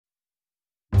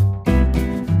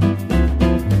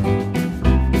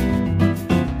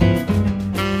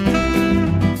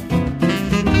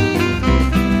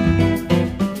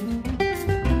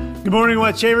Good morning,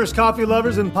 Wet Shavers, coffee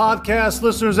lovers, and podcast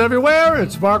listeners everywhere.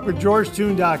 It's Mark with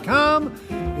GeorgeToon.com.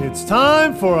 It's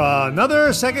time for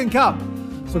another second cup.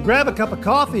 So grab a cup of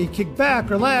coffee, kick back,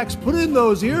 relax, put in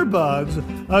those earbuds,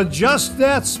 adjust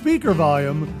that speaker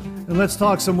volume, and let's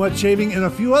talk some wet shaving and a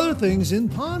few other things in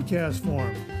podcast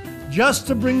form. Just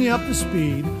to bring you up to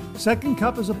speed, Second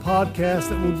Cup is a podcast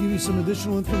that will give you some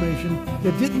additional information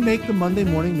that didn't make the Monday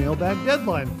morning mailbag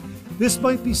deadline. This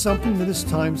might be something that is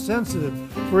time sensitive.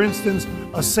 For instance,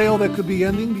 a sale that could be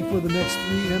ending before the next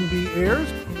 3MB airs,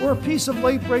 or a piece of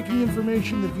late-breaking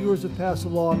information that viewers have passed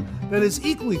along that is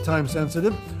equally time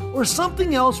sensitive, or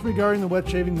something else regarding the wet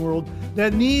shaving world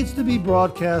that needs to be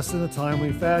broadcast in a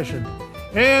timely fashion.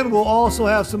 And we'll also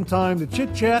have some time to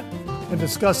chit-chat and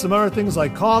discuss some other things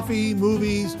like coffee,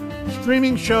 movies,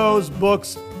 streaming shows,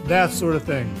 books, that sort of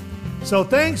thing. So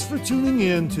thanks for tuning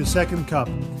in to Second Cup.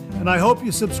 And I hope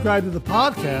you subscribe to the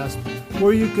podcast,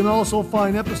 where you can also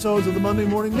find episodes of the Monday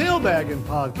Morning Mailbag in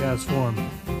podcast form.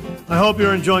 I hope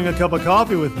you're enjoying a cup of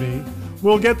coffee with me.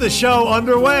 We'll get the show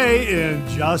underway in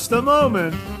just a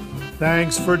moment.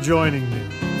 Thanks for joining me.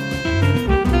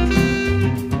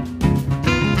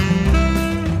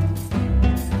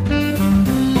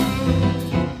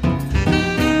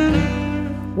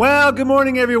 Well, good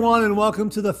morning, everyone, and welcome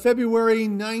to the February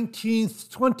 19th,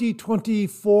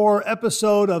 2024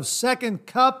 episode of Second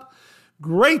Cup.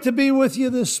 Great to be with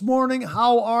you this morning.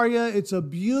 How are you? It's a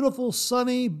beautiful,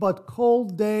 sunny, but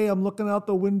cold day. I'm looking out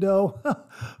the window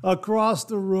across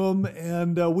the room,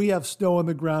 and we have snow on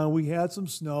the ground. We had some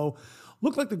snow.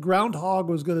 Looked like the groundhog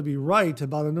was going to be right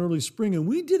about an early spring, and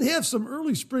we did have some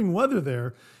early spring weather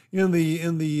there in the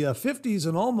 50s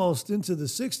and almost into the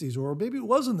 60s, or maybe it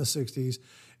was in the 60s.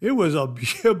 It was a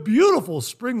beautiful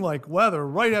spring-like weather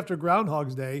right after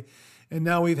Groundhog's Day, and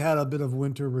now we've had a bit of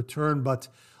winter return. But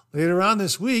later on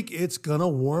this week, it's gonna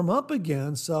warm up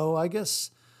again. So I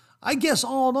guess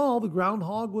all in all, the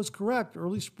groundhog was correct.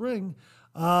 Early spring.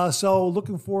 So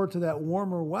looking forward to that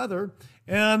warmer weather,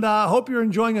 and I hope you're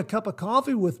enjoying a cup of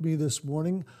coffee with me this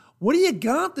morning. What do you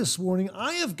got this morning?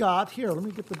 I have got, here, let me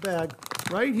get the bag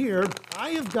right here. I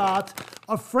have got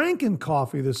a Franken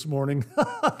coffee this morning.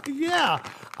 Yeah,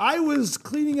 I was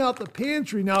cleaning out the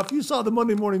pantry. Now, if you saw the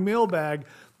Monday morning mailbag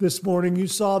this morning, you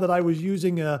saw that I was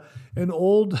using an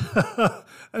old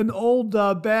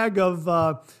bag of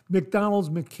McDonald's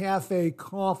McCafe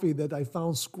coffee that I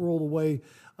found squirreled away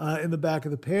in the back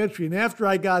of the pantry. And after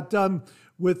I got done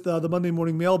with the Monday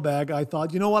morning mailbag, I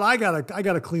thought, you know what, I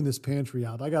gotta clean this pantry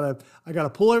out. I gotta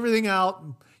pull everything out,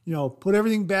 and, put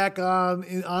everything back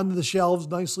onto the shelves,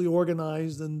 nicely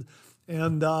organized and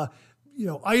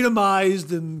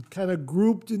itemized and kind of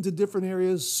grouped into different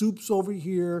areas. Soups over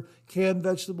here, canned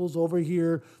vegetables over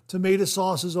here, tomato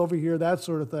sauces over here, that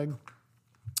sort of thing.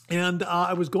 And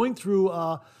I was going through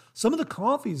some of the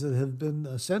coffees that have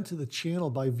been sent to the channel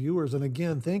by viewers. And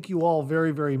again, thank you all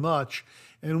very, very much.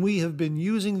 And we have been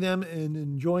using them and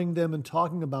enjoying them and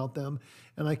talking about them.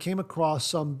 And I came across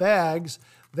some bags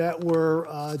that were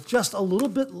just a little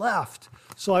bit left.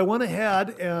 So I went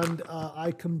ahead and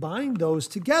I combined those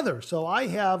together. So I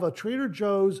have a Trader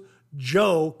Joe's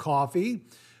Joe coffee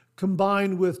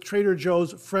combined with Trader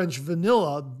Joe's French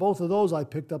Vanilla. Both of those I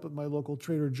picked up at my local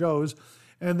Trader Joe's.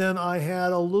 And then I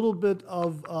had a little bit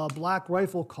of Black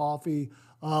Rifle coffee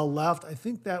left. I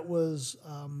think that was,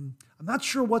 I'm not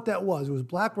sure what that was. It was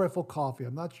Black Rifle coffee.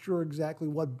 I'm not sure exactly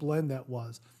what blend that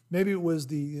was. Maybe it was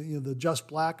the Just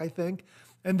Black, I think.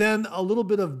 And then a little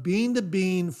bit of Bean to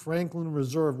Bean Franklin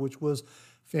Reserve, which was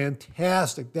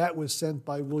fantastic. That was sent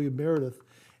by William Meredith.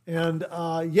 And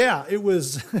it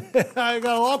was, I got it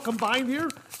all combined here.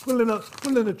 Put it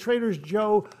in a Trader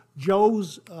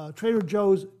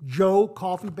Joe's Joe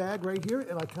coffee bag right here,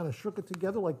 and I kind of shook it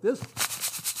together like this.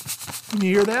 Can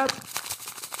you hear that?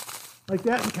 Like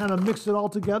that, and kind of mixed it all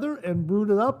together and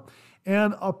brewed it up.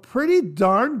 And a pretty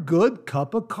darn good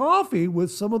cup of coffee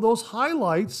with some of those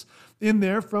highlights in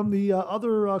there from the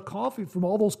other coffee, from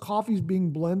all those coffees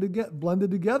being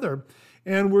blended together.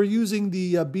 And we're using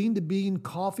the Bean to Bean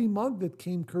coffee mug that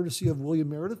came courtesy of William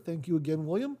Meredith. Thank you again,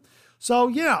 William. So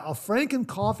yeah, a Franken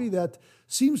coffee that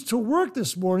seems to work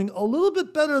this morning a little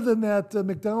bit better than that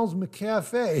McDonald's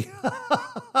McCafe.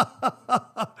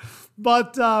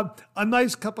 But a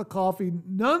nice cup of coffee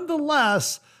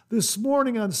nonetheless this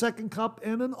morning on Second Cup,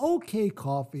 and an okay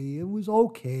coffee. It was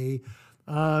okay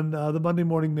on the Monday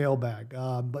morning mailbag.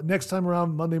 But next time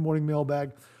around, Monday morning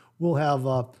mailbag, we'll have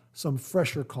some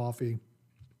fresher coffee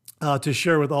to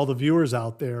share with all the viewers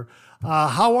out there.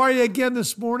 How are you again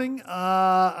this morning?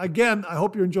 Again, I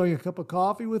hope you're enjoying a cup of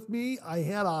coffee with me. I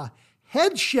had a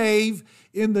head shave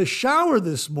in the shower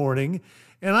this morning,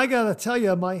 And I got to tell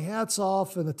you, my hat's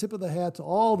off and the tip of the hat to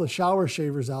all the shower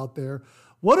shavers out there.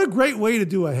 What a great way to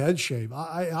do a head shave.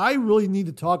 I really need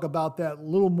to talk about that a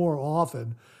little more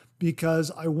often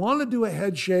because I want to do a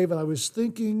head shave, and I was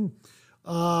thinking,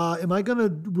 am I going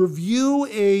to review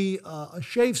a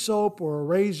shave soap or a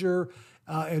razor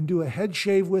and do a head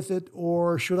shave with it,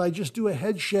 or should I just do a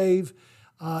head shave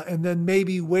and then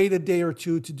maybe wait a day or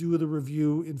two to do the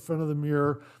review in front of the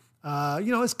mirror?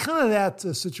 It's kind of that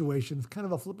situation. It's kind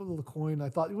of a flip of the coin. I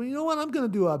thought, well, you know what? I'm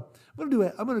going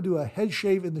to do a head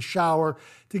shave in the shower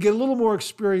to get a little more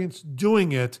experience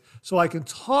doing it, so I can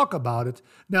talk about it.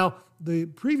 Now, the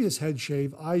previous head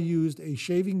shave, I used a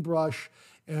shaving brush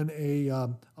and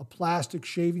a plastic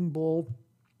shaving bowl.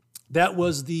 That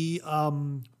was the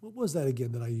what was that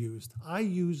again that I used? I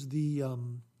used the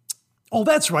oh,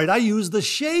 that's right. I used the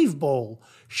shaving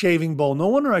bowl. No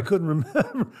wonder I couldn't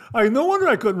remember. No wonder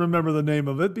I couldn't remember the name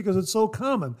of it because it's so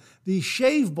common. The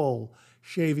shaving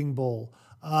bowl.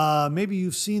 Maybe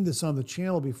you've seen this on the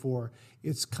channel before.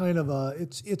 It's kind of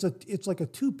it's like a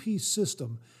two-piece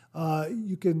system.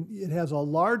 It has a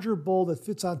larger bowl that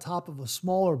fits on top of a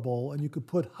smaller bowl, and you could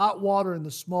put hot water in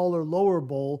the smaller, lower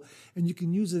bowl, and you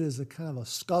can use it as a kind of a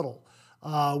scuttle,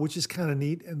 which is kind of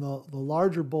neat. And the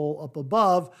larger bowl up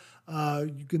above,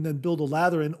 you can then build a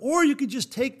lather in, or you could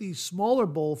just take the smaller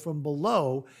bowl from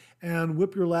below and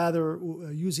whip your lather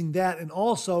using that, and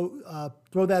also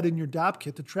throw that in your DOP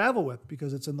kit to travel with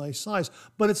because it's a nice size.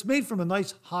 But it's made from a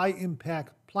nice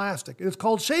high-impact plastic. It's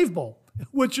called Shave Bowl,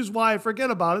 which is why I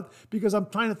forget about it because I'm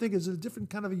trying to think, is it a different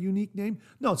kind of a unique name?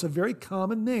 No, it's a very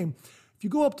common name. If you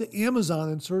go up to Amazon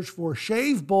and search for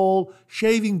Shave Bowl,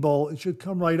 shaving bowl, it should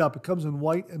come right up. It comes in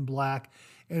white and black,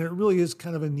 and it really is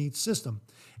kind of a neat system.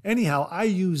 Anyhow, I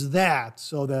use that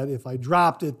so that if I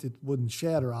dropped it, it wouldn't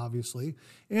shatter, obviously,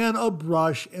 and a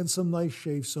brush and some nice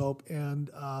shave soap. And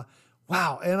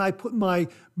wow, and I put my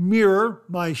mirror,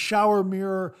 my shower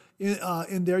mirror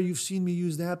in there. You've seen me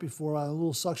use that before on a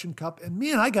little suction cup. And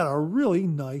man, I got a really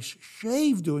nice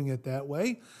shave doing it that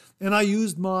way. And I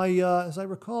used my, as I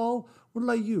recall, what did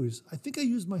I use? I think I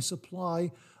used my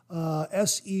Supply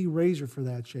SE razor for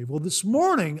that shave. Well, this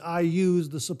morning I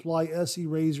used the Supply SE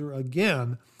razor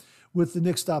again with the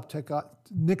Nick Stop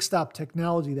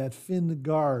technology, that fin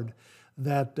guard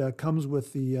that comes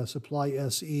with the Supply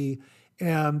SE.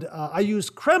 And I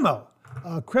used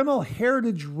Cremo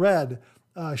Heritage Red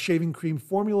shaving cream,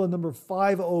 formula number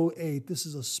 508. This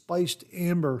is a spiced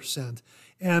amber scent.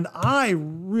 And I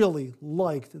really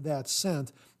liked that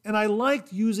scent. And I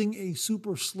liked using a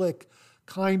super slick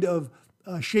kind of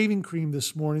shaving cream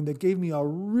this morning that gave me a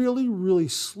really, really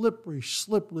slippery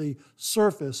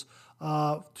surface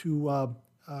to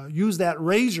use that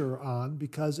razor on,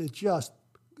 because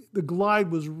the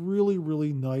glide was really,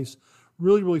 really nice,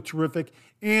 really, really terrific.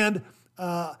 And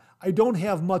I don't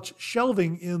have much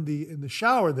shelving in the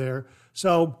shower there.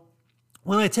 So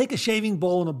when I take a shaving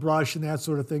bowl and a brush and that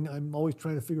sort of thing, I'm always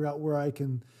trying to figure out where I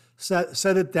can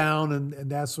set it down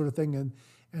and that sort of thing.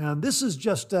 And this is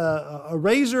just a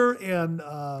razor and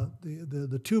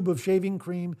the tube of shaving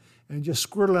cream, and just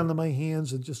squirt it onto my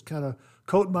hands and just kind of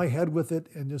coat my head with it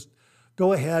and just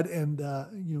go ahead and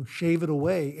shave it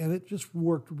away. And it just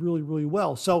worked really, really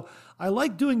well. So I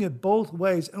like doing it both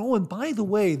ways. And by the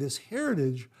way, this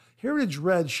Heritage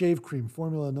Red Shave Cream,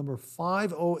 formula number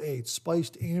 508,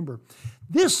 spiced amber.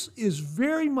 This is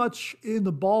very much in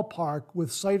the ballpark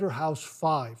with Cider House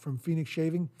 5 from Phoenix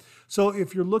Shaving. So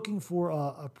if you're looking for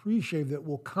a pre-shave that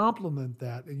will complement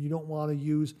that, and you don't want to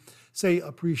use, say,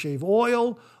 a pre-shave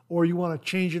oil, or you want to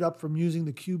change it up from using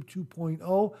the Cube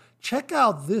 2.0, check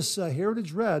out this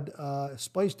Heritage Red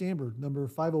spiced amber, number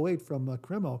 508 from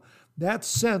Cremo. That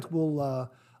scent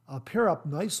will pair up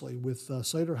nicely with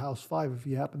Cider House 5 if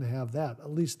you happen to have that.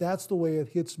 At least that's the way it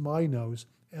hits my nose.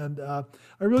 And I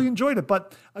really enjoyed it.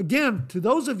 But again, to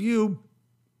those of you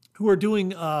who are doing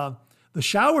the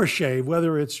shower shave,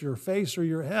 whether it's your face or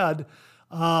your head,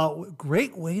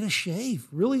 great way to shave,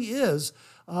 really is.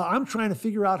 I'm trying to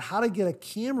figure out how to get a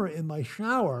camera in my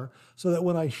shower so that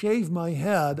when I shave my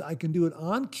head, I can do it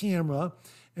on camera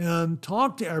and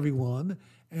talk to everyone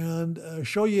and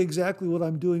show you exactly what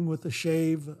I'm doing with the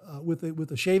shave, with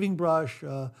the shaving brush,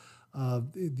 the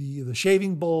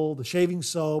shaving bowl, the shaving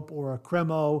soap, or a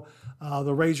Cremo,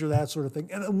 the razor, that sort of thing.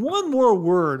 And one more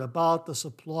word about the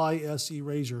Supply SE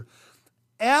razor.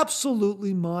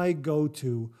 Absolutely my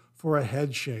go-to for a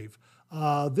head shave.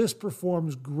 This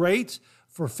performs great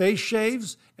for face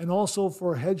shaves and also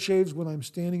for head shaves when I'm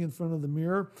standing in front of the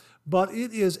mirror, but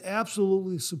it is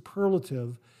absolutely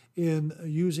superlative in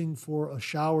using for a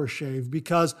shower shave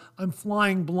because I'm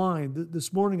flying blind.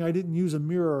 This morning I didn't use a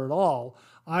mirror at all.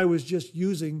 I was just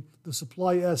using the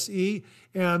Supply SE,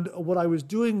 and what I was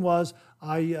doing was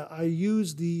I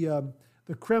used the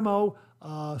Cremo,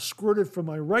 squirted from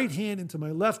my right hand into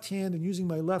my left hand, and using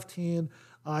my left hand,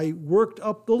 I worked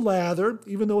up the lather,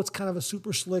 even though it's kind of a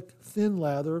super slick, thin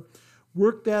lather,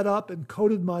 worked that up and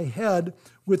coated my head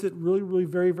with it really, really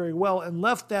very, very well, and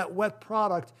left that wet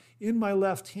product in my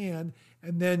left hand,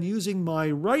 and then using my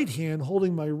right hand,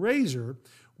 holding my razor,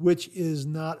 which is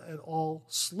not at all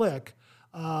slick,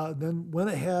 then went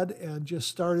ahead and just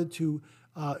started to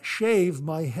shave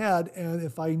my head. And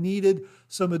if I needed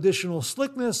some additional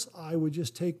slickness, I would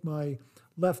just take my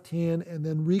left hand and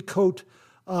then recoat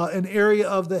an area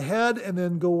of the head and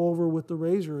then go over with the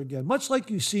razor again, much like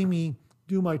you see me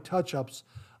do my touch-ups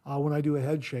when I do a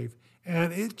head shave.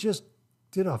 And it just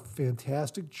did a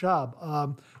fantastic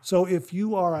job. So if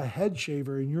you are a head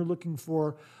shaver and you're looking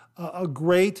for a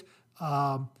great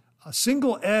a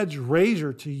single-edge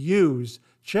razor to use,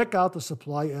 check out the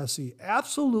Supply SE.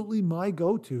 Absolutely my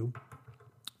go-to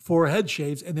for head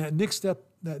shaves, and that Nick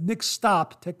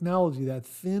Stop technology, that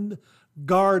thin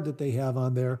guard that they have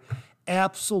on there,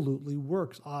 absolutely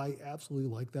works. I absolutely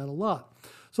like that a lot.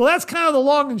 So that's kind of the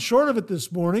long and short of it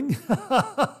this morning.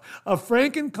 A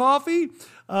Franken coffee,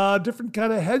 different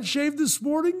kind of head shave this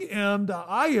morning, and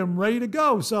I am ready to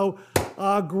go. So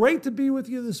great to be with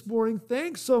you this morning.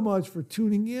 Thanks so much for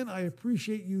tuning in. I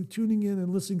appreciate you tuning in and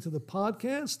listening to the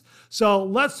podcast. So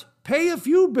let's pay a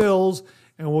few bills,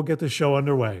 and we'll get the show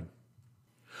underway.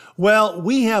 Well,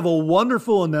 we have a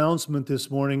wonderful announcement this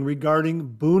morning regarding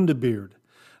Bundabeard.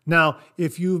 Now,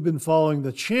 if you've been following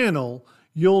the channel,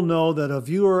 you'll know that a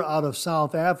viewer out of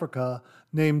South Africa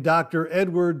named Dr.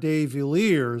 Edward de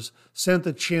Villiers sent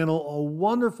the channel a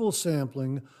wonderful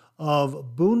sampling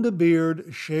of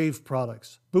Bundabeard shave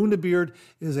products. Bundabeard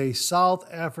is a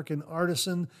South African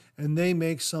artisan, and they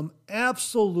make some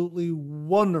absolutely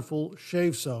wonderful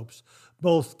shave soaps,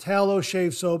 both tallow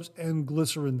shave soaps and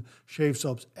glycerin shave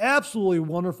soaps. Absolutely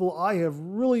wonderful. I have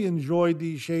really enjoyed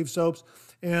these shave soaps,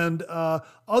 and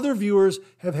other viewers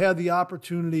have had the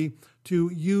opportunity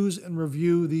to use and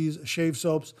review these shave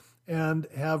soaps and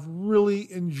have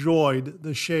really enjoyed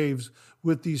the shaves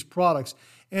with these products.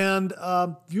 And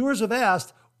viewers have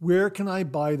asked, where can I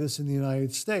buy this in the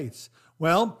United States?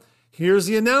 Well, here's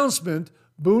the announcement.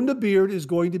 Bundabeard is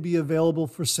going to be available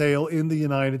for sale in the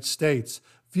United States.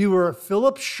 Viewer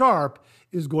Philip Sharp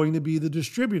is going to be the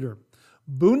distributor.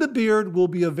 Bundabeard will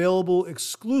be available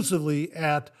exclusively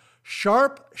at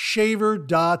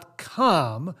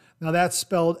sharpshaver.com. Now that's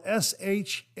spelled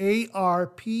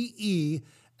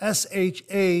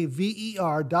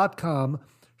SharpShaver.com,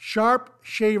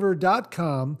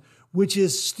 sharpshaver.com, which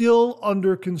is still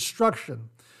under construction.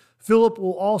 Philip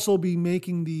will also be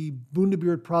making the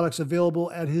Bundabeard products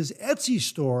available at his Etsy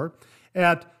store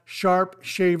at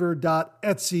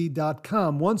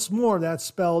sharpshaver.etsy.com. Once more, that's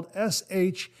spelled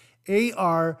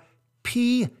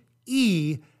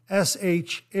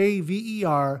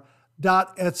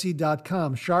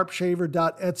SharpShaver.etsy.com,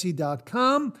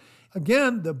 sharpshaver.etsy.com.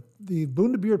 Again, the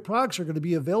Bundabeard products are going to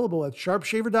be available at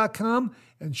sharpshaver.com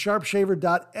and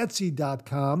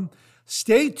sharpshaver.etsy.com.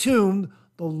 Stay tuned.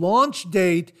 The launch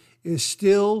date is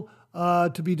still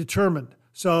to be determined.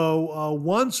 So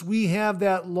once we have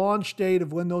that launch date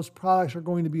of when those products are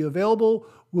going to be available,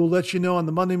 we'll let you know on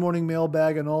the Monday Morning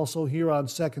Mailbag and also here on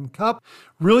Second Cup.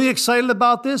 Really excited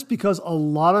about this because a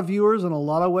lot of viewers and a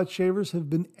lot of wet shavers have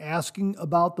been asking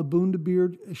about the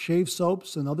Bundabeard shave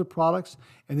soaps and other products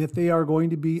and if they are going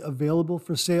to be available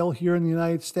for sale here in the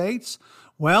United States.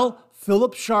 Well,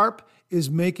 Philip Sharp is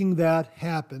making that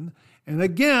happen. And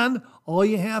again, all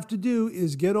you have to do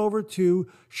is get over to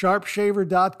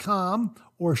sharpshaver.com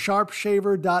or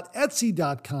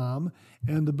sharpshaver.etsy.com,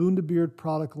 and the Bundabeard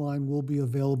product line will be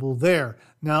available there.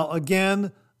 Now,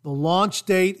 again, the launch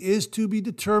date is to be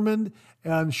determined,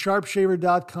 and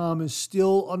sharpshaver.com is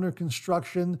still under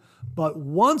construction. But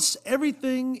once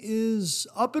everything is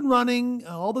up and running,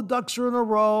 all the ducks are in a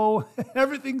row,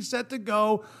 everything's set to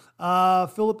go,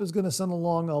 Philip is going to send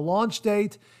along a launch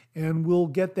date, and we'll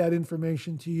get that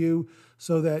information to you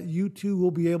so that you too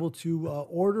will be able to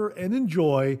order and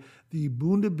enjoy the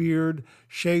Bundabeard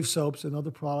shave soaps and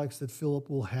other products that Philip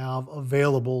will have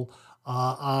available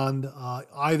on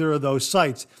either of those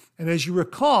sites. And as you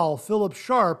recall, Philip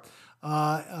Sharp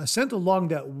sent along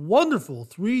that wonderful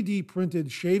 3D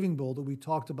printed shaving bowl that we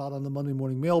talked about on the Monday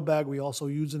Morning Mailbag. We also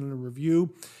use it in a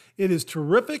review. It is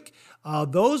terrific.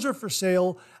 Those are for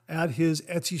sale at his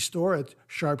Etsy store at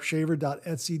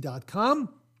sharpshaver.etsy.com,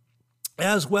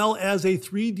 as well as a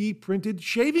 3D printed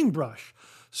shaving brush.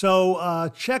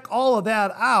 So check all of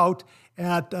that out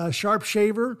at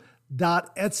sharpshaver.etsy.com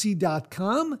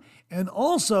man.etsy.com. And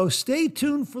also stay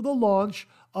tuned for the launch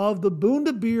of the Boon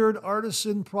to Beard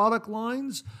Artisan product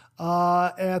lines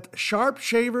at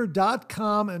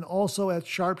sharpshaver.com and also at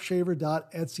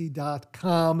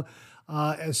sharpshaver.etsy.com.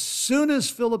 As soon as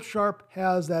Philip Sharp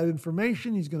has that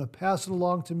information, he's going to pass it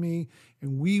along to me,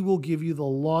 and we will give you the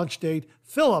launch date.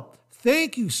 Philip,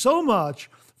 thank you so much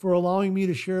for allowing me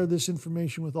to share this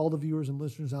information with all the viewers and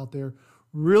listeners out there.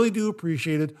 Really do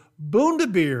appreciate it. Boon to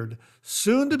Beard,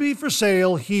 soon to be for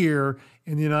sale here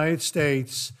in the United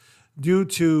States due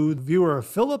to viewer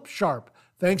Philip Sharp.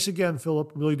 Thanks again,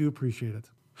 Philip. Really do appreciate it.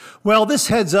 Well, this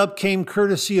heads up came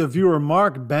courtesy of viewer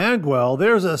Mark Bagwell.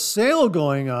 There's a sale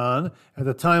going on at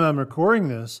the time I'm recording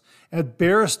this at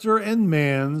Barrister and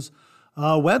Mann's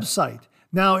website.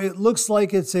 Now, it looks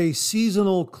like it's a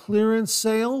seasonal clearance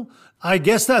sale. I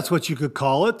guess that's what you could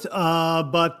call it,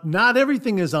 but not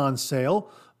everything is on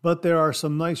sale, but there are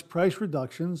some nice price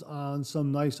reductions on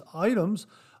some nice items.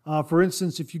 For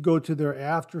instance, if you go to their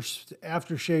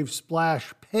Aftershave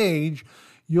Splash page,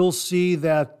 you'll see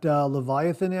that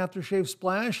Leviathan Aftershave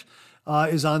Splash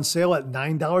is on sale at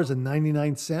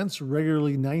 $9.99,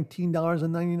 regularly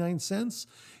 $19.99.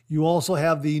 You also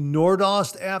have the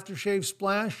Nordost Aftershave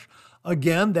Splash.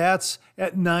 Again, that's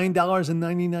at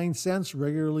 $9.99,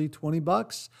 regularly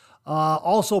 $20.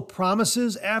 Also,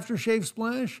 Promises Aftershave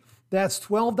Splash, that's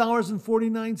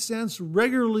 $12.49,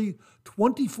 regularly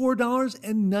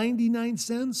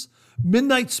 $24.99.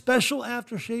 Midnight Special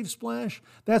Aftershave Splash,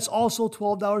 that's also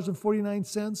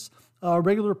 $12.49.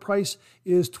 Regular price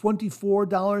is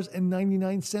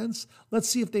 $24.99. Let's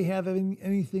see if they have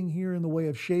anything here in the way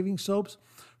of shaving soaps.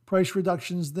 Price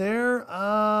reductions there.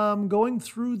 Going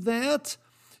through that.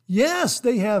 Yes,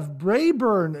 they have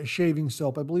Brayburn shaving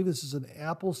soap. I believe this is an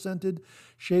apple-scented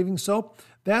shaving soap.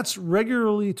 That's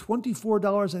regularly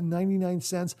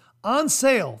 $24.99, on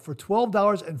sale for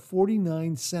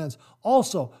 $12.49.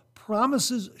 Also,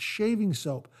 Promises shaving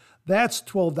soap. That's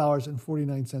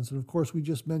 $12.49. And of course, we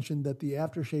just mentioned that the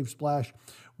Aftershave Splash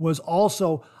was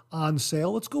also on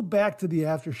sale. Let's go back to the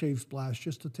Aftershave Splash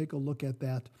just to take a look at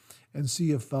that and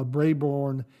see if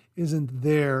Brayburn isn't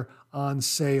there on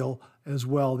sale as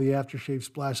well, the Aftershave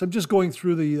Splash. I'm just going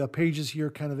through the pages here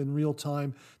kind of in real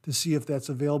time to see if that's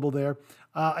available there.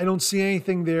 I don't see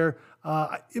anything there.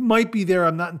 It might be there.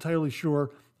 I'm not entirely sure.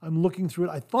 I'm looking through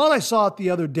it. I thought I saw it the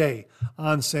other day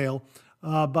on sale.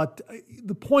 But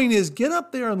the point is, get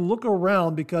up there and look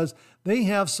around because they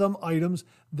have some items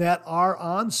that are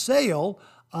on sale.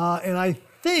 And I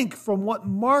think from what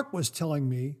Mark was telling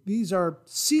me, these are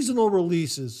seasonal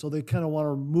releases. So they kind of want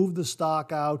to move the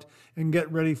stock out and get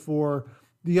ready for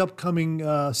the upcoming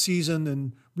season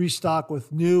and restock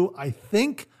with new. I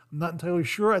think, I'm not entirely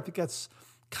sure. I think that's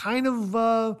kind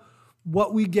of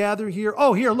what we gather here.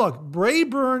 Oh, here, look,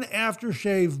 Brayburn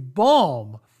Aftershave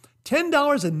Balm.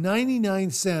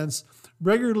 $10.99,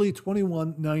 regularly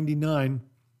 $21.99.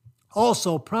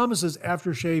 Also, Promises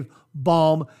Aftershave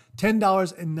Balm,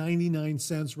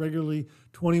 $10.99, regularly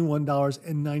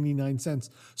 $21.99.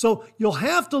 So you'll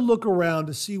have to look around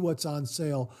to see what's on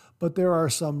sale, but there are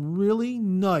some really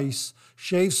nice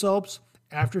shave soaps,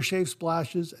 aftershave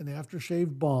splashes, and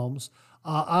aftershave balms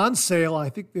on sale. I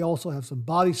think they also have some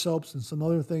body soaps and some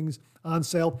other things on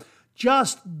sale.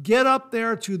 Just get up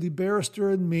there to the Barrister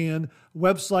and Mann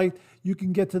website. You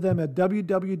can get to them at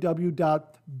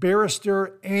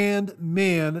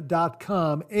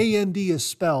www.barristerandmann.com. A-N-D is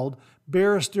spelled,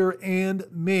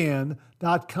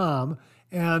 barristerandmann.com.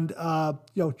 And,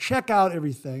 check out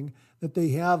everything that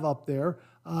they have up there.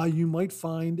 You might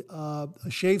find a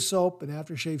shave soap, an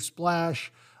aftershave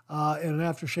splash, and an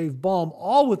aftershave balm,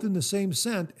 all within the same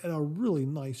scent at a really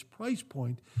nice price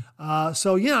point.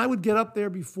 I would get up there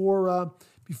before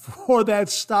that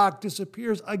stock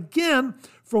disappears. Again,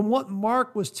 from what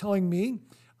Mark was telling me,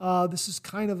 this is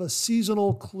kind of a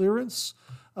seasonal clearance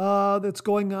that's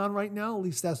going on right now. At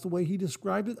least that's the way he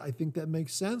described it. I think that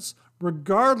makes sense.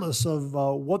 Regardless of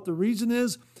what the reason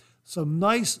is, some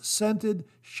nice scented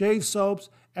shave soaps,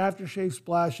 aftershave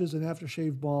splashes, and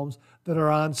aftershave balms that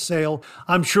are on sale.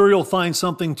 I'm sure you'll find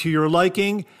something to your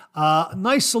liking. A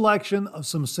nice selection of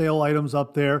some sale items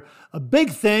up there. A big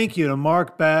thank you to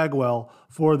Mark Bagwell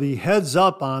for the heads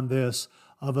up on this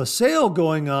of a sale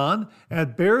going on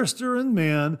at Barrister and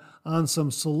Mann on some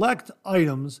select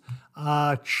items.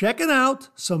 Check it out.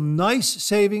 Some nice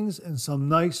savings and some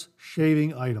nice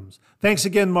shaving items. Thanks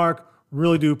again, Mark.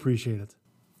 Really do appreciate it.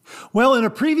 Well, in a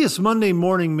previous Monday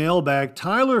morning mailbag,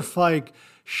 Tyler Fike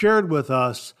shared with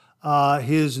us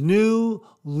his new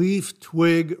leaf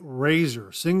twig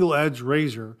razor, single edge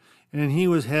razor, and he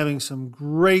was having some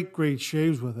great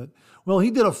shaves with it. Well,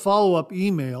 he did a follow-up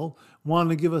email,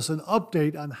 wanting to give us an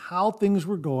update on how things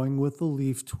were going with the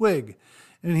Leaf Twig.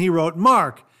 And he wrote,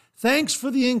 Mark, thanks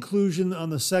for the inclusion on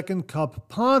the Second Cup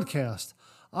podcast.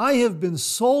 I have been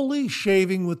solely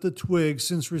shaving with the Twig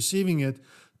since receiving it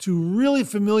to really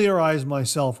familiarize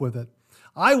myself with it.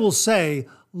 I will say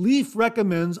Leaf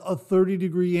recommends a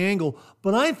 30-degree angle,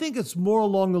 but I think it's more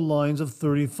along the lines of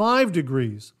 35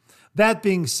 degrees. That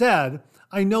being said,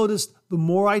 I noticed the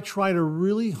more I try to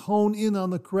really hone in on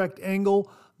the correct angle,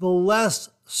 the less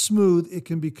smooth it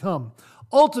can become.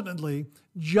 Ultimately,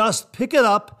 just pick it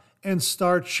up and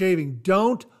start shaving.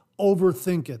 Don't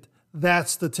overthink it.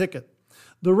 That's the ticket.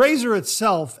 The razor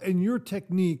itself and your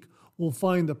technique will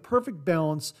find the perfect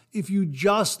balance if you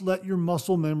just let your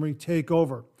muscle memory take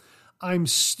over. I'm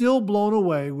still blown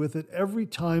away with it every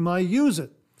time I use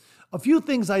it. A few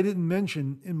things I didn't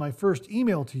mention in my first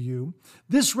email to you.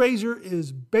 This razor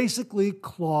is basically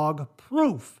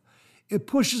clog-proof. It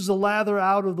pushes the lather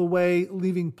out of the way,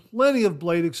 leaving plenty of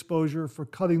blade exposure for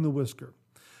cutting the whisker.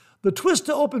 The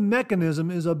twist-to-open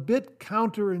mechanism is a bit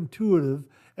counterintuitive,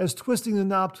 as twisting the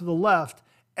knob to the left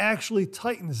actually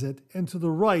tightens it and to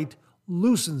the right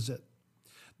loosens it.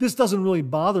 This doesn't really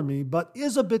bother me, but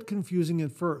is a bit confusing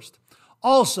at first.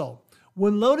 Also,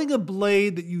 when loading a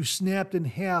blade that you snapped in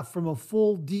half from a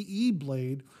full DE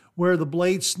blade, where the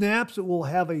blade snaps, it will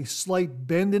have a slight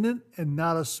bend in it and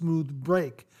not a smooth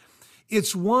break.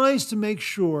 It's wise to make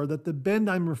sure that the bend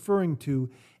I'm referring to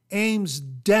aims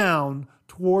down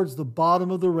towards the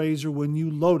bottom of the razor when you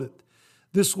load it.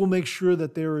 This will make sure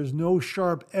that there is no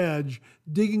sharp edge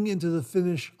digging into the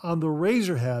finish on the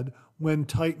razor head when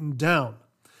tightened down.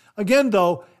 Again,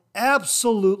 though,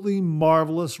 absolutely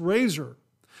marvelous razor.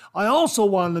 I also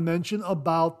wanted to mention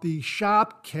about the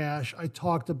shop cash I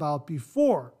talked about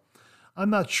before. I'm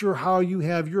not sure how you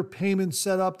have your payments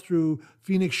set up through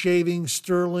Phoenix Shaving,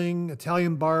 Sterling,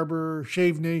 Italian Barber,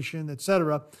 Shave Nation,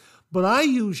 etc., but I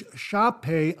use Shop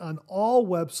Pay on all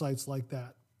websites like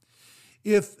that.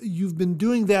 If you've been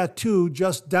doing that too,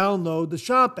 just download the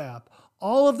Shop app.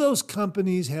 All of those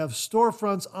companies have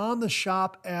storefronts on the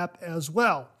Shop app as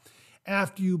well.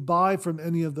 After you buy from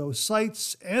any of those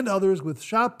sites and others with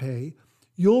Shop Pay,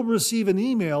 you'll receive an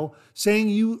email saying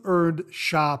you earned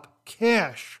Shop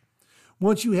Cash.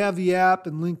 Once you have the app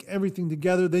and link everything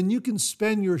together, then you can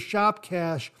spend your Shop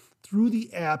Cash through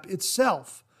the app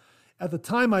itself. At the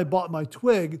time I bought my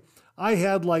Twig, I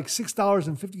had like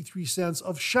 $6.53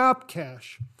 of Shop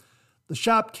Cash. The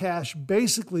Shop Cash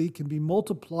basically can be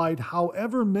multiplied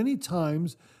however many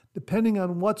times depending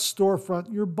on what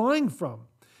storefront you're buying from.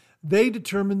 They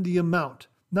determine the amount.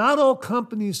 Not all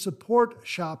companies support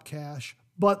Shop Cash,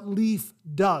 but Leaf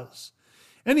does.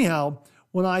 Anyhow,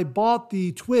 when I bought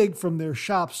the Twig from their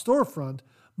shop storefront,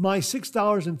 my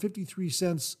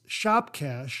 $6.53 Shop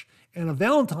Cash and a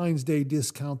Valentine's Day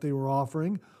discount they were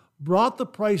offering brought the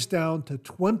price down to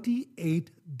 $28.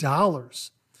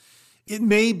 It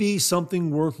may be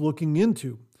something worth looking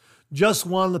into. Just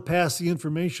wanted to pass the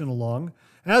information along.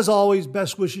 As always,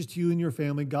 best wishes to you and your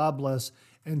family. God bless.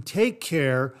 And take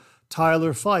care,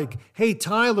 Tyler Fike. Hey,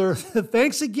 Tyler,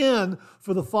 thanks again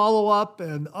for the follow-up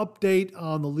and update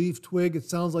on the Leaf Twig. It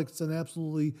sounds like it's an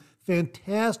absolutely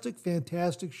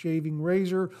fantastic shaving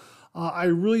razor. I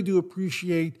really do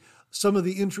appreciate some of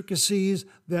the intricacies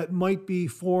that might be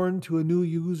foreign to a new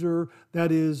user,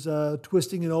 that is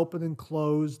twisting it open and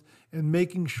closed and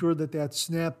making sure that that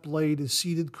snap blade is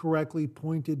seated correctly,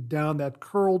 pointed down. That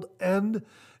curled end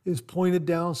is pointed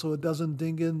down so it doesn't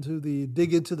dig into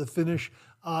the finish.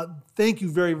 Thank you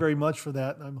very, very much for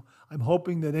that. And I'm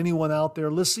hoping that anyone out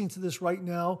there listening to this right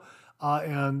now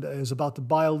and is about to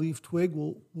buy a Leaf Twig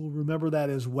will remember that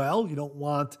as well. You don't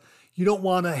want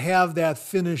to have that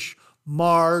finish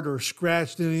marred or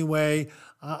scratched in any way.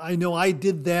 I know I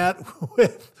did that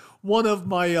with one of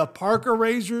my Parker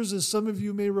razors, as some of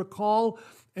you may recall,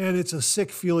 and it's a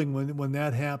sick feeling when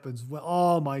that happens. Well,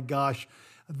 oh my gosh,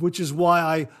 which is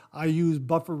why I use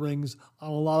buffer rings on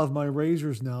a lot of my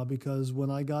razors now, because when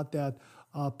I got that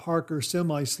Parker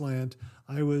semi-slant,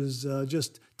 I was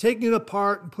just taking it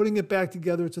apart and putting it back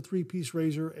together. It's a 3-piece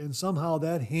razor, and somehow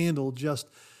that handle just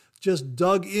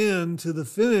dug into the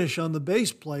finish on the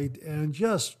base plate and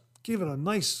just gave it a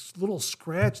nice little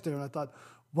scratch there. And I thought,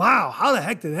 wow, how the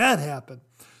heck did that happen?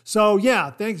 So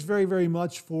yeah, thanks very, very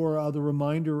much for the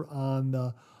reminder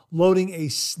on loading a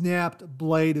snapped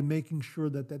blade and making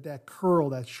sure that curl,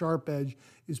 that sharp edge,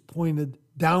 is pointed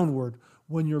downward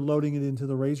when you're loading it into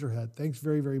the razor head. Thanks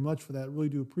very, very much for that. Really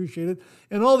do appreciate it.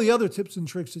 And all the other tips and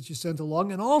tricks that you sent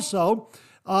along. And also,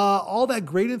 all that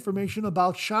great information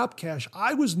about Shop Cash.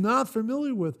 I was not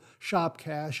familiar with Shop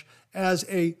Cash as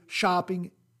a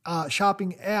shopping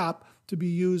shopping app to be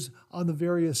used on the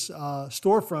various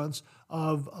storefronts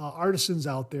of artisans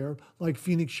out there, like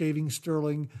Phoenix Shaving,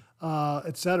 Sterling,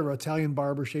 etc., Italian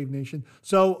Barber, Shave Nation.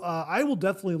 So I will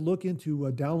definitely look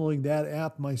into downloading that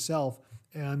app myself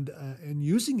and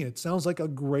using it. Sounds like a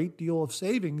great deal of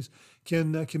savings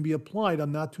can be applied.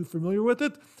 I'm not too familiar with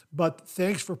it, but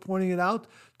thanks for pointing it out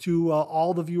to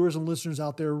all the viewers and listeners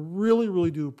out there. Really,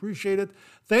 really do appreciate it.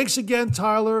 Thanks again,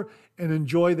 Tyler, and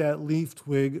enjoy that leaf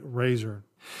twig razor.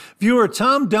 Viewer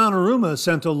Tom Donnarumma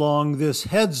sent along this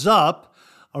heads up,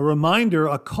 a reminder,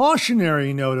 a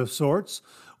cautionary note of sorts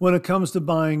when it comes to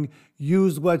buying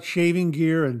used wet shaving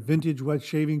gear and vintage wet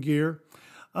shaving gear.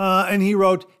 And he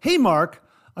wrote, "Hey Mark,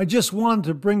 I just wanted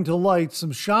to bring to light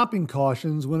some shopping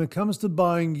cautions when it comes to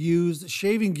buying used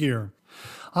shaving gear.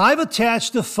 I've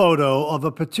attached a photo of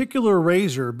a particular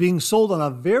razor being sold on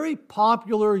a very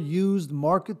popular used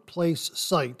marketplace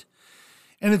site,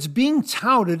 and it's being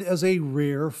touted as a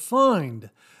rare find.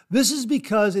 This is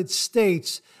because it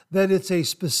states that it's a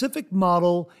specific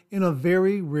model in a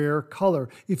very rare color.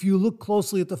 If you look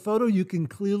closely at the photo, you can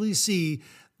clearly see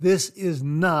this is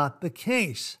not the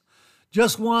case.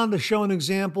 Just wanted to show an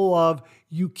example of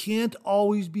you can't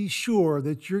always be sure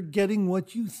that you're getting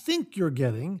what you think you're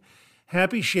getting.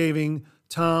 Happy shaving,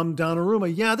 Tom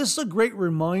Donnarumma." Yeah, this is a great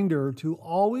reminder to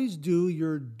always do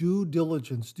your due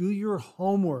diligence, do your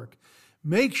homework.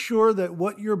 Make sure that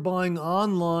what you're buying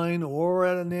online or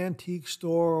at an antique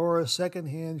store or a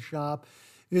secondhand shop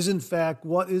is in fact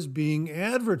what is being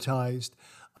advertised.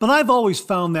 But I've always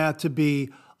found that to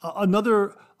be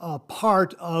another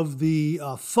part of the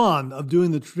fun of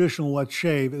doing the traditional wet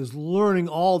shave is learning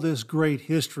all this great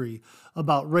history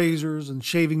about razors and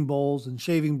shaving bowls and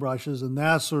shaving brushes and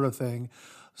that sort of thing.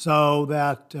 So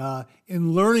that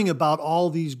in learning about all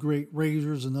these great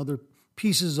razors and other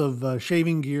pieces of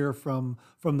shaving gear from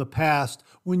the past,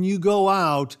 when you go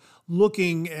out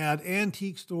looking at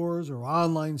antique stores or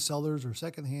online sellers or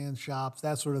secondhand shops,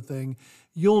 that sort of thing,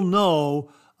 you'll know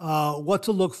what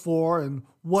to look for and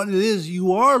what it is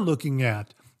you are looking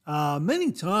at.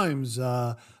 Many times,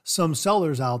 some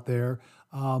sellers out there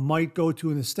might go to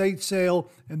an estate sale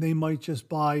and they might just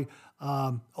buy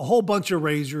a whole bunch of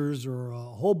razors or a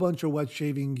whole bunch of wet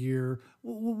shaving gear,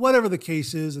 whatever the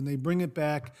case is, and they bring it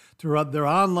back to their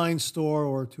online store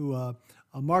or to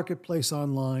a marketplace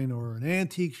online or an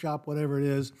antique shop, whatever it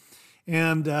is,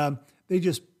 and they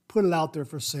just put it out there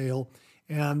for sale.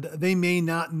 And they may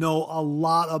not know a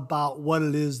lot about what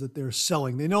it is that they're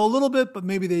selling. They know a little bit, but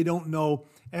maybe they don't know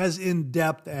as in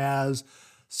depth as,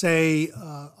 say,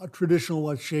 a traditional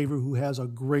wet shaver who has a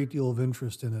great deal of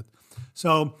interest in it.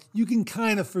 So you can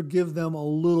kind of forgive them a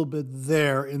little bit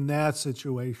there in that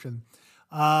situation.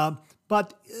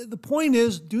 But the point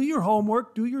is, do your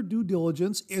homework, do your due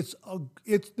diligence.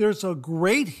 There's a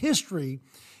great history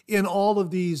in all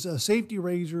of these safety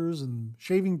razors and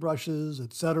shaving brushes,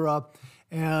 etc.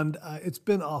 And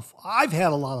I've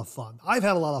had a lot of fun. I've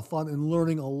had a lot of fun in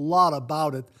learning a lot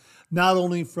about it, not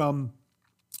only from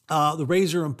the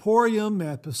Razor Emporium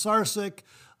at Pisarcik,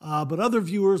 but other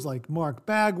viewers like Mark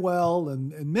Bagwell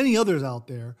and many others out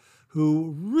there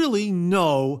who really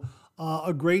know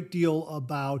a great deal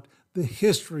about the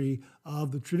history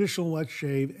of the traditional wet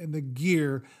shave and the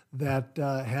gear that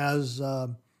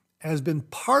has been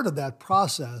part of that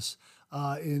process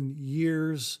in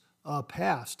years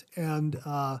past. And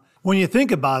when you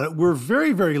think about it, we're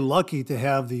very, very lucky to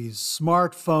have these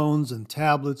smartphones and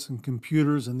tablets and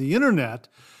computers and the internet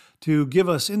to give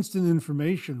us instant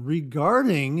information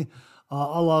regarding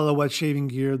a lot of the wet shaving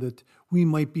gear that we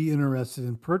might be interested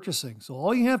in purchasing. So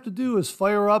all you have to do is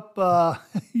fire up, your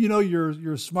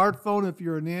smartphone if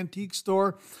you're an antique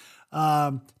store.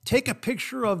 Take a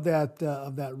picture of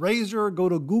that razor. Go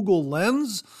to Google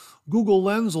Lens. Google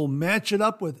Lens will match it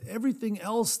up with everything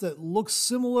else that looks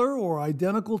similar or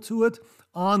identical to it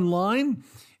online,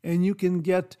 and you can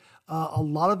get a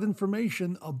lot of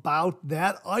information about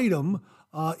that item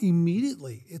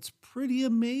immediately. It's pretty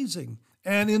amazing.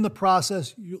 And in the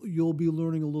process, you'll be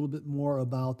learning a little bit more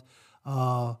about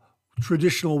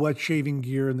traditional wet shaving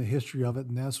gear and the history of it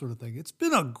and that sort of thing. It's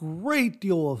been a great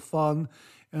deal of fun,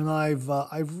 and I've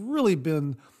really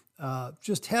been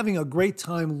just having a great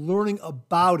time learning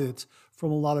about it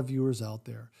from a lot of viewers out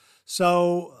there.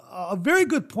 So a very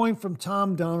good point from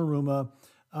Tom Donnarumma.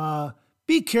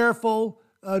 Be careful,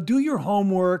 do your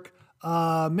homework,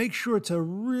 make sure to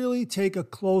really take a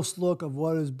close look of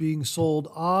what is being sold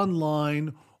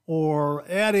online or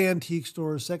at antique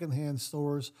stores, secondhand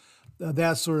stores,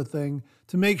 that sort of thing,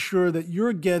 to make sure that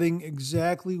you're getting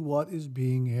exactly what is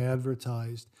being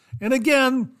advertised. And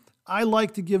again, I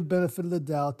like to give benefit of the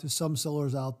doubt to some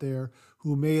sellers out there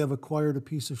who may have acquired a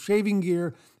piece of shaving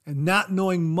gear and not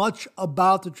knowing much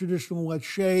about the traditional wet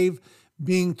shave,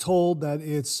 being told that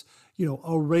it's,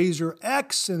 a razor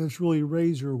X and it's really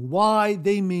razor Y.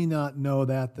 They may not know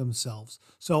that themselves.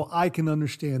 So I can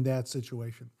understand that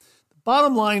situation. The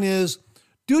bottom line is,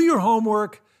 do your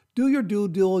homework, do your due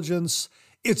diligence.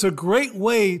 It's a great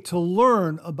way to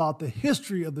learn about the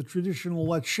history of the traditional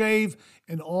wet shave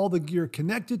and all the gear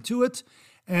connected to it.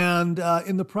 And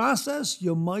in the process,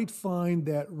 you might find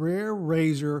that rare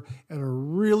razor at a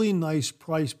really nice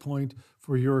price point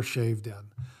for your shave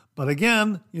den. But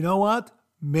again, you know what?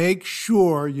 Make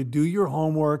sure you do your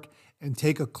homework and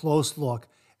take a close look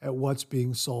at what's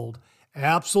being sold.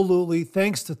 Absolutely.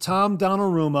 Thanks to Tom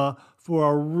Donnarumma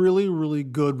for a really, really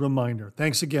good reminder.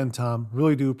 Thanks again, Tom.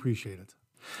 Really do appreciate it.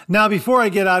 Now, before I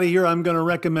get out of here, I'm going to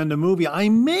recommend a movie. I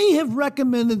may have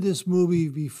recommended this movie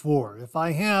before. If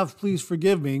I have, please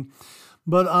forgive me.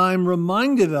 But I'm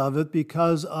reminded of it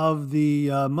because of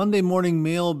the Monday morning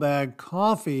mailbag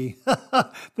coffee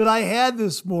that I had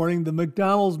this morning, the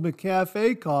McDonald's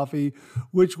McCafe coffee,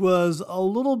 which was a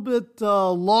little bit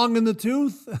long in the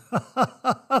tooth,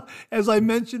 as I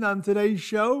mentioned on today's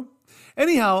show.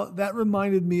 Anyhow, that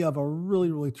reminded me of a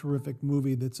really, really terrific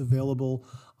movie that's available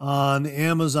on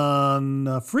Amazon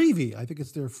Freevee. I think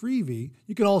it's their Freevee.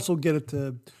 You can also get it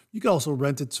you can also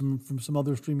rent it from some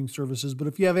other streaming services. But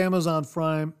if you have Amazon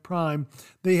Prime,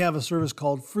 they have a service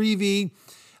called Freevee,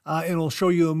 and it'll show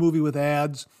you a movie with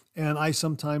ads. And I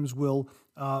sometimes will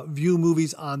view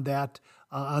movies on that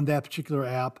particular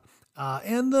app.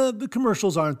 And the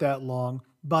commercials aren't that long.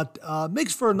 But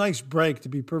makes for a nice break, to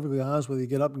be perfectly honest with you.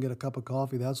 Get up and get a cup of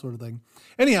coffee, that sort of thing.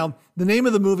 Anyhow, the name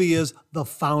of the movie is The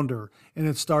Founder, and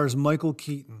it stars Michael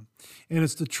Keaton. And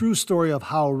it's the true story of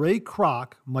how Ray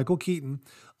Kroc, Michael Keaton,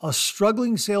 a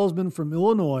struggling salesman from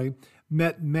Illinois,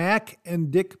 met Mac and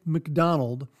Dick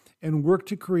McDonald and worked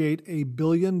to create a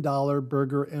billion-dollar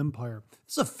burger empire.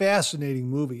 It's a fascinating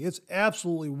movie. It's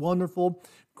absolutely wonderful.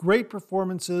 Great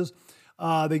performances.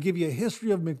 They give you a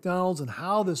history of McDonald's and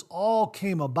how this all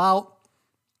came about.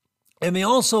 And they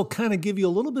also kind of give you a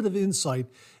little bit of insight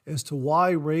as to why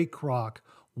Ray Kroc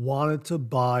wanted to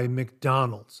buy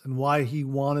McDonald's and why he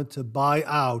wanted to buy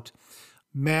out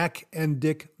Mac and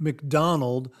Dick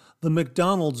McDonald, the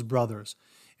McDonald's brothers.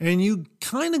 And you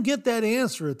kind of get that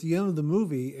answer at the end of the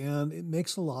movie, and it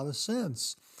makes a lot of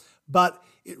sense. But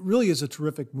it really is a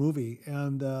terrific movie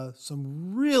and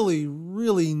some really,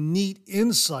 really neat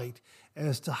insight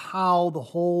as to how the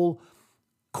whole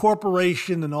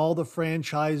corporation and all the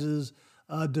franchises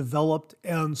developed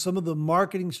and some of the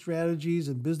marketing strategies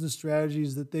and business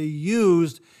strategies that they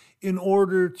used in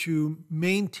order to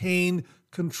maintain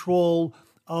control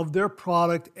of their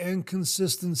product and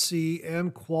consistency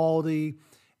and quality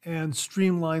and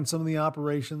streamline some of the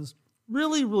operations.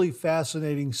 Really, really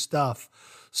fascinating stuff.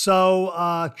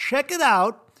 So check it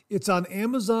out. It's on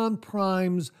Amazon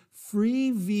Prime's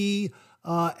Freevee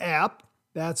app.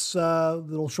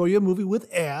 That'll show you a movie with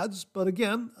ads. But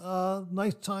again,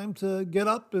 nice time to get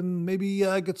up and maybe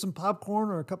get some popcorn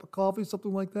or a cup of coffee,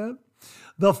 something like that.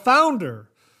 The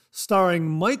Founder, starring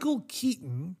Michael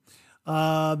Keaton.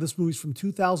 This movie's from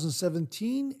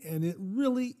 2017, and it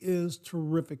really is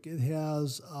terrific. It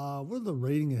has, what is the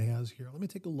rating it has here? Let me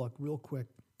take a look real quick.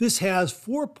 This has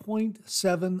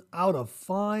 4.7 out of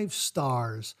 5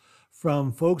 stars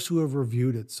from folks who have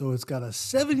reviewed it. So it's got a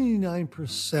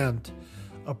 79%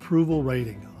 approval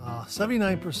rating,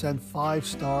 79%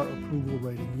 5-star approval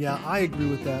rating. Yeah, I agree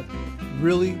with that.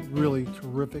 Really, really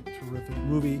terrific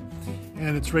movie.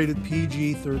 And it's rated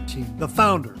PG-13. The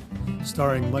Founder,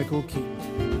 starring Michael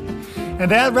Keaton.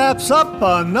 And that wraps up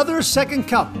another Second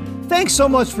Cup. Thanks so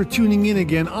much for tuning in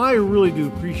again. I really do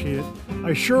appreciate it.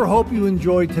 I sure hope you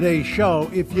enjoyed today's show.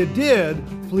 If you did,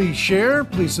 please share,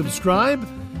 please subscribe,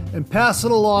 and pass it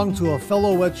along to a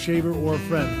fellow wet shaver or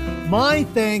friend. My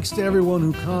thanks to everyone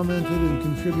who commented and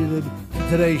contributed to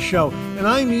today's show. And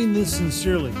I mean this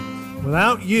sincerely.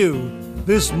 Without you,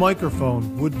 this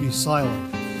microphone would be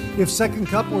silent. If Second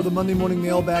Cup or the Monday Morning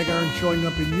Mailbag aren't showing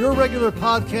up in your regular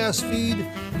podcast feed,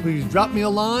 please drop me a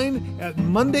line at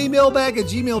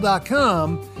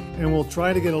mondaymailbag@gmail.com and we'll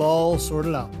try to get it all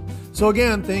sorted out. So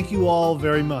again, thank you all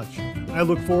very much. I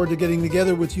look forward to getting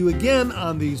together with you again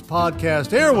on these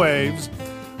podcast airwaves.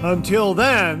 Until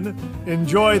then,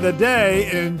 enjoy the day,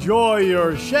 enjoy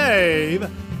your shave,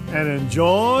 and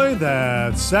enjoy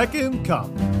that Second Cup.